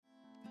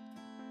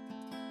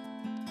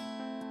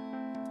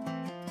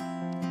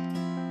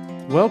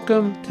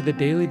Welcome to the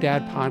Daily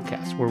Dad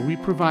Podcast, where we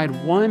provide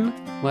one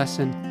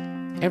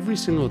lesson every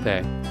single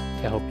day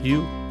to help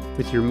you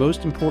with your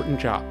most important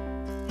job,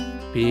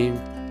 being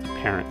a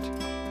parent.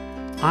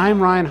 I'm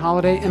Ryan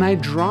Holiday, and I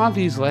draw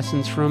these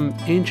lessons from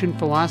ancient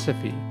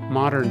philosophy,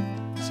 modern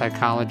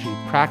psychology,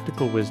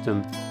 practical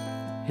wisdom,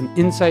 and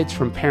insights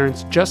from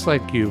parents just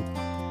like you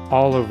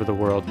all over the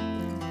world.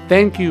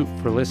 Thank you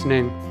for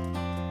listening,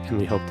 and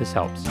we hope this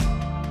helps.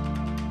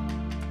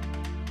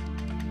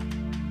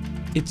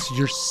 It's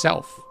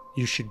yourself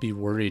you should be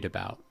worried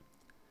about.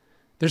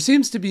 There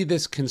seems to be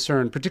this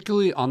concern,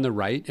 particularly on the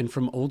right and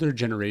from older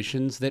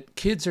generations, that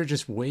kids are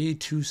just way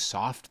too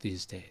soft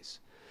these days.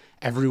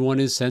 Everyone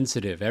is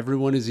sensitive.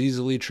 Everyone is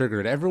easily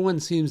triggered.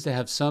 Everyone seems to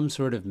have some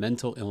sort of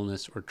mental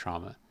illness or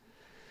trauma.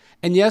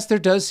 And yes, there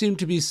does seem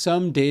to be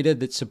some data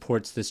that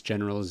supports this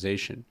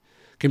generalization.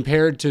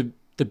 Compared to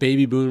the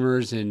baby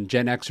boomers and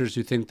Gen Xers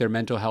who think their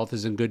mental health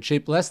is in good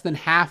shape, less than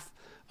half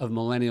of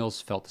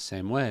millennials felt the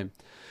same way.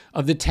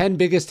 Of the 10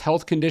 biggest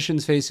health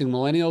conditions facing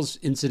millennials,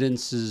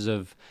 incidences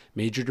of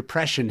major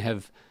depression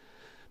have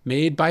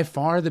made by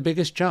far the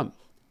biggest jump.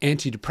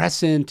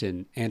 Antidepressant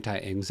and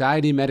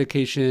anti-anxiety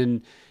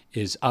medication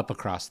is up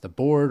across the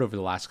board over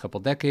the last couple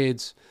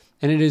decades,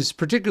 and it is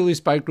particularly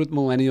spiked with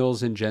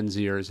millennials and Gen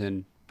Zers,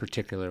 in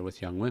particular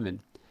with young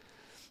women.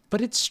 But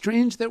it's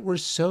strange that we're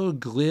so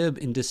glib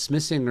in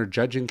dismissing or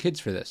judging kids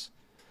for this.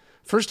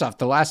 First off,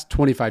 the last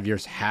 25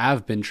 years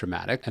have been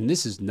traumatic, and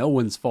this is no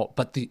one's fault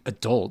but the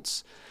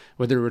adults,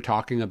 whether we're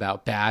talking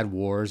about bad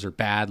wars or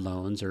bad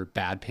loans or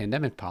bad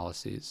pandemic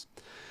policies.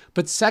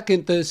 But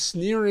second, the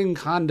sneering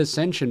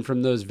condescension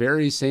from those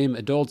very same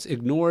adults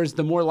ignores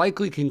the more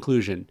likely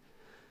conclusion.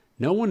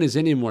 No one is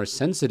any more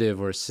sensitive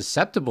or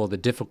susceptible to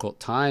difficult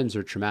times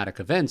or traumatic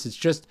events. It's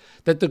just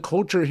that the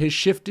culture has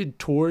shifted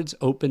towards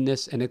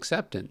openness and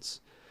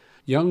acceptance.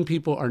 Young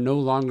people are no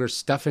longer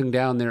stuffing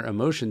down their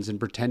emotions and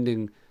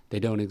pretending they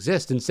don't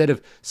exist. Instead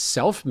of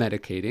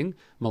self-medicating,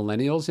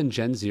 millennials and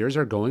Gen Zers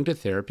are going to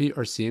therapy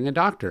or seeing a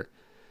doctor.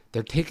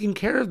 They're taking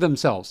care of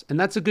themselves, and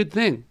that's a good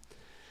thing.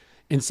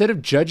 Instead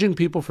of judging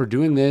people for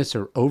doing this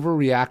or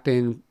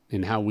overreacting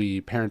in how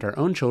we parent our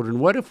own children,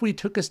 what if we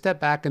took a step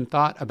back and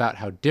thought about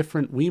how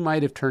different we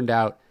might have turned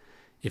out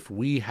if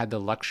we had the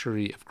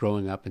luxury of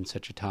growing up in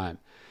such a time?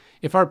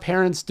 If our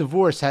parents'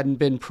 divorce hadn't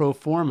been pro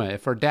forma,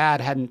 if our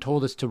dad hadn't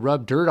told us to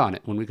rub dirt on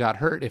it when we got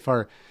hurt, if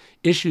our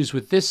issues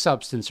with this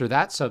substance or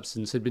that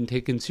substance had been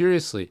taken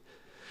seriously?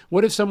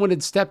 What if someone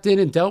had stepped in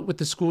and dealt with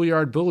the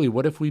schoolyard bully?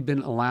 What if we'd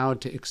been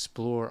allowed to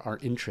explore our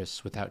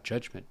interests without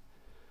judgment?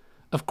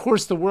 Of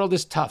course, the world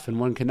is tough and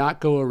one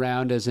cannot go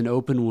around as an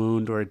open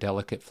wound or a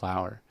delicate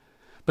flower.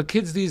 But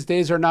kids these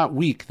days are not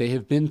weak. They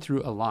have been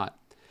through a lot.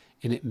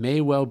 And it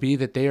may well be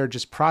that they are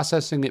just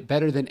processing it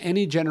better than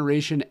any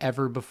generation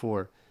ever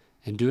before,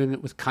 and doing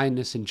it with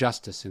kindness and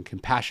justice and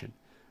compassion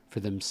for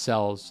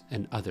themselves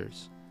and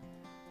others.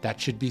 That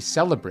should be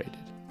celebrated,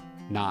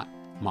 not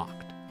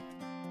mocked.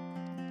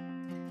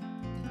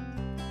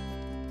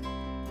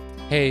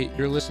 Hey,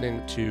 you're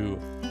listening to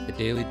the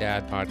Daily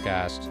Dad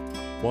Podcast.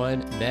 One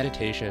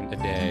meditation a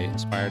day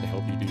inspired to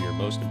help you do your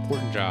most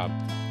important job,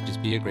 which is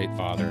be a great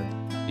father.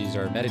 These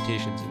are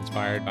meditations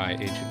inspired by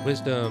ancient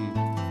wisdom,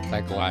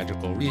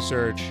 psychological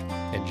research,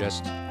 and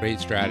just great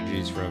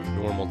strategies from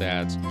normal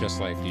dads just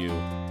like you.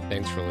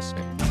 Thanks for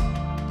listening.